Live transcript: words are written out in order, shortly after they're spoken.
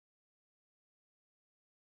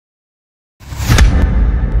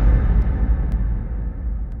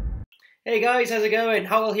Hey guys, how's it going?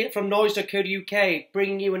 Hywel here from noizzeblogging,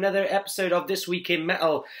 bringing you another episode of This Week in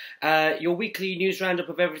Metal, your weekly news roundup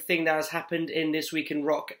of everything that has happened in this week in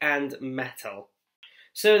rock and metal.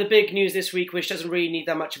 So the big news this week, which doesn't really need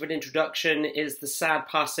that much of an introduction, is the sad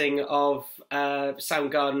passing of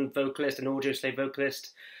Soundgarden vocalist and Audioslave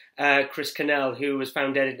vocalist Chris Cornell, who was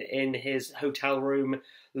found dead in his hotel room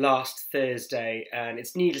last Thursday. And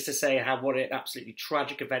it's needless to say what an absolutely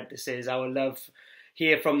tragic event this is. Our love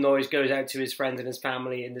here from Noizze goes out to his friends and his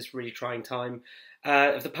family in this really trying time.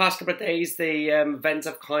 Of the past couple of days, the events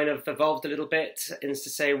have kind of evolved a little bit as to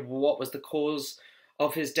say what was the cause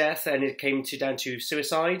of his death, and it came down to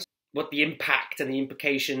suicide. What the impact and the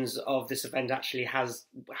implications of this event actually has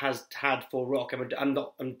had for rock. We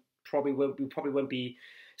probably won't be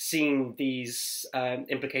seeing these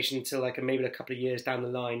implications until maybe a couple of years down the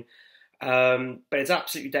line. But it's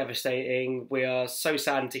absolutely devastating. We are so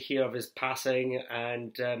saddened to hear of his passing,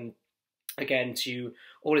 and again, to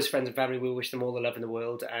all his friends and family, we wish them all the love in the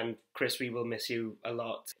world. And Chris, we will miss you a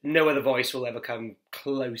lot. No other voice will ever come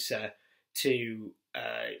closer to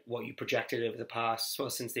what you projected over the past,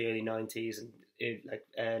 well, since the early 90s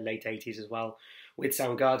and late 80s as well, with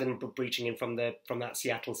Soundgarden breaching in from that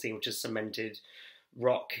Seattle scene, which has cemented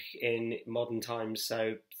rock in modern times.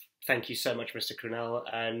 So thank you so much, Mr. Cornell,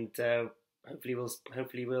 and hopefully we'll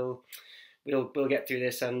get through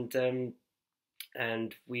this, and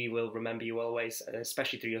we will remember you always,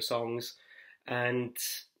 especially through your songs. And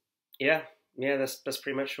yeah, that's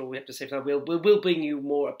pretty much all we have to say for that. We'll bring you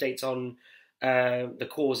more updates on the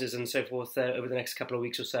causes and so forth over the next couple of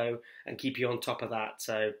weeks or so, and keep you on top of that.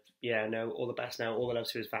 So yeah, no, all the best now, all the love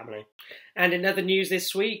to his family. And in other news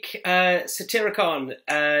this week, Satyricon,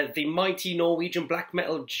 the mighty Norwegian black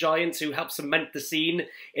metal giant who helped cement the scene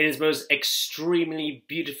in his most extremely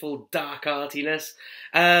beautiful dark artiness,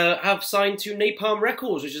 have signed to Napalm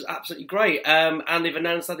Records, which is absolutely great. And they've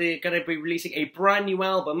announced that they're going to be releasing a brand new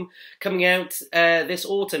album coming out this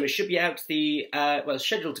autumn. It should be out it's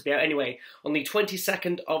scheduled to be out anyway, on the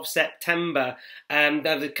 22nd of September.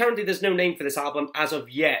 Currently there's no name for this album as of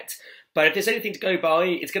yet. But if there's anything to go by,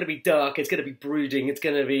 it's going to be dark, it's going to be brooding, it's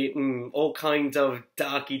going to be all kinds of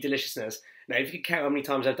darky deliciousness. Now, if you can count how many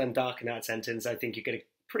times I've done dark in that sentence, I think you're going to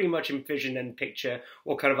pretty much envision and picture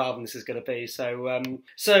what kind of album this is going to be. So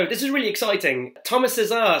this is really exciting. Thomas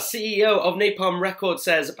Cesar, CEO of Napalm Records,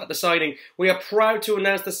 says about the signing, "We are proud to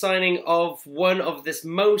announce the signing of one of this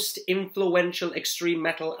most influential extreme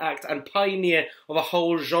metal act and pioneer of a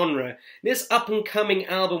whole genre. This up-and-coming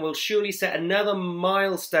album will surely set another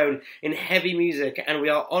milestone in heavy music, and we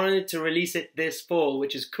are honoured to release it this fall,"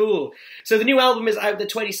 which is cool. So the new album is out the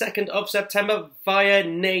 22nd of September via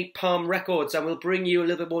Napalm Records, and we'll bring you a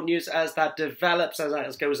little bit more news as that develops, as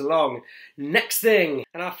that goes along. Next thing,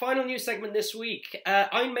 and our final news segment this week,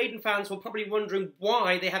 Iron Maiden fans were probably wondering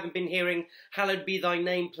why they haven't been hearing Hallowed Be Thy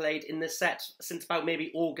Name played in the set since about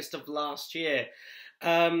maybe August of last year.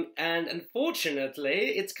 And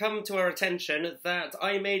unfortunately, it's come to our attention that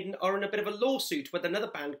Iron Maiden are in a bit of a lawsuit with another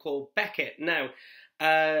band called Beckett. Now,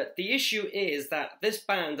 the issue is that this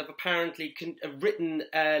band have apparently written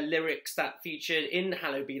lyrics that featured in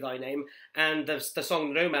Hallowed Be Thy Name and the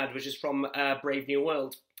song Nomad, which is from Brave New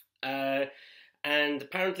World. And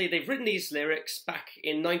apparently they've written these lyrics back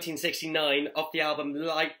in 1969 off the album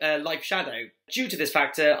Life Shadow. Due to this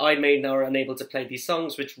factor, Iron Maiden are unable to play these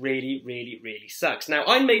songs, which really, really, really sucks. Now,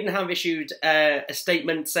 Iron Maiden have issued a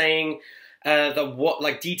statement saying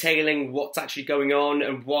detailing what's actually going on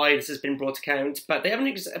and why this has been brought to account, but they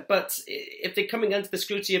haven't. But if they're coming under the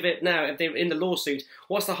scrutiny of it now, if they're in the lawsuit,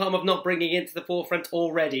 what's the harm of not bringing it to the forefront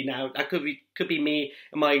already? Now, that could be me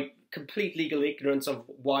and my complete legal ignorance of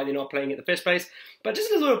why they're not playing it in the first place. But just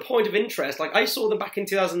a little point of interest, I saw them back in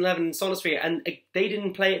 2011 in Sonosphere, and they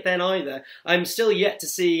didn't play it then either. I'm still yet to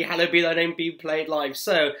see Hallowed Be Thy Name be played live.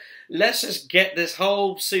 So let's just get this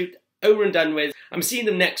whole suit over and done with. I'm seeing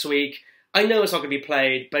them next week. I know it's not going to be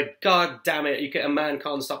played, but god damn it, a man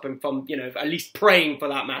can't stop him from, at least praying for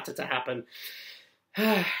that matter to happen.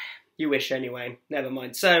 You wish anyway, never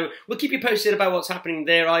mind. So we'll keep you posted about what's happening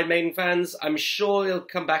there, Iron Maiden fans. I'm sure he'll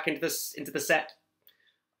come back into the set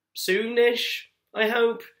soonish, I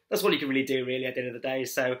hope. That's all you can really do, really, at the end of the day,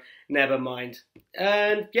 so never mind.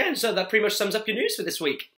 And yeah, so that pretty much sums up your news for this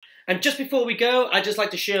week. And just before we go, I'd just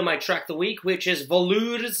like to share my track of the week, which is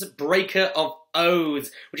Volur's Breaker of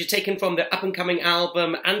Oaths, which is taken from their up-and-coming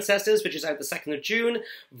album Ancestors, which is out the 2nd of June,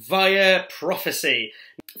 via Prophecy.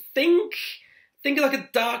 Think of like a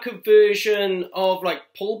darker version of like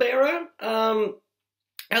Pallbearer.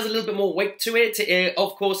 has a little bit more weight to it.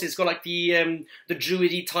 Of course, it's got like the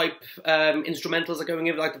druidy type instrumentals are going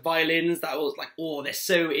in, like the violins. That was like, oh, they're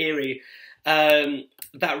so eerie.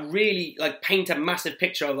 That really like paint a massive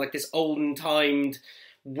picture of like this olden timed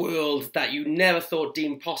world that you never thought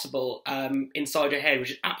deemed possible inside your head,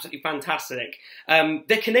 which is absolutely fantastic.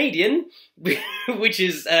 They're Canadian, which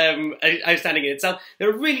is outstanding in itself.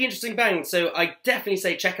 They're a really interesting band, so I definitely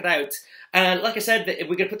say check it out. And like I said,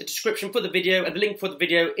 we're going to put the description for the video and the link for the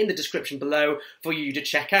video in the description below for you to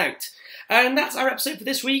check out. And that's our episode for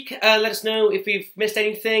this week. Let us know if we've missed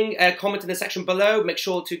anything. Comment in the section below. Make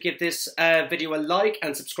sure to give this video a like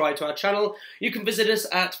and subscribe to our channel. You can visit us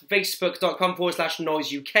at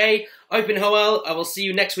facebook.com/noizzeuK. I've been Hywel. I will see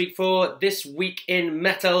you next week for This Week in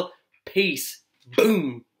Metal. Peace.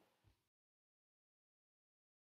 Boom.